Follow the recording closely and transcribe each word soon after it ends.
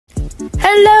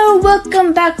Hello,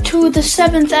 welcome back to the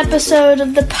 7th episode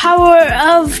of The Power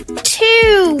of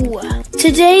 2.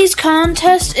 Today's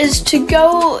contest is to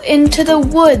go into the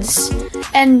woods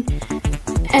and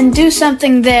do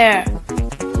something there.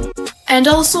 And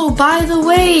also, by the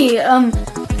way,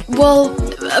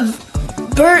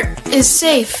 Bert is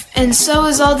safe, and so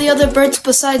is all the other Berts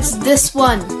besides this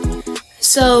one.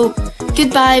 So,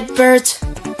 goodbye, Bert.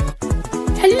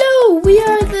 Hello, we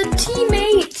are the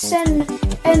teammates, and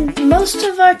most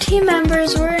of our team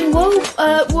members were in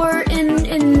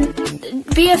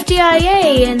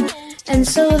BFDIA, and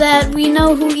so that we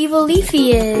know who Evil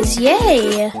Leafy is.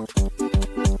 Yay!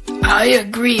 I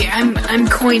agree. I'm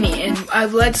Coiny,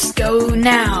 and let's go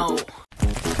now.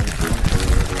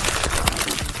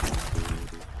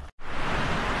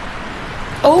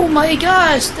 Oh my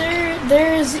gosh,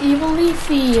 there's Evil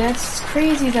Leafy. That's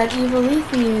crazy that Evil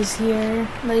Leafy is here.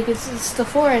 Like, it's the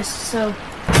forest, so...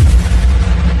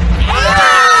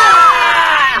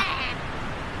 Ah!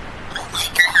 Oh my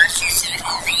gosh, it's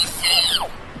Evil Leafy.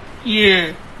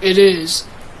 Yeah, it is.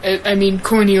 I mean,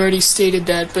 Corny already stated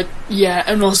that, but yeah,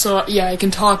 and also, yeah, I can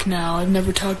talk now. I've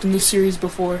never talked in this series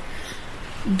before.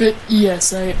 But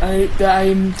yes,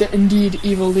 I'm indeed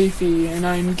Evil Leafy, and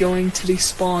I'm going to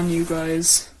despawn you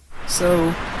guys.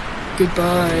 So,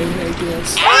 goodbye, I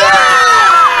guess.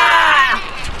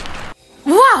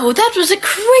 Wow, that was a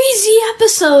crazy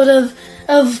episode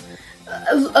of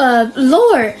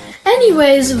lore.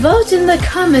 Anyways, vote in the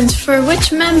comments for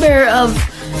which member of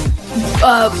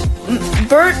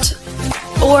Bert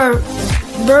or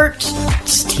Bert's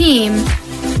team,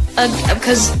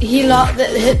 because he lost.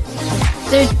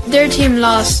 Their team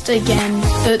lost again.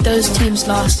 Those teams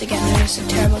lost again. They're just a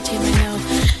terrible team, I know.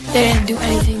 They didn't do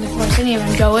anything to force anyone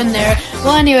to go in there.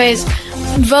 Well, anyways,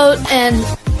 vote and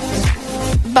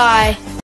bye.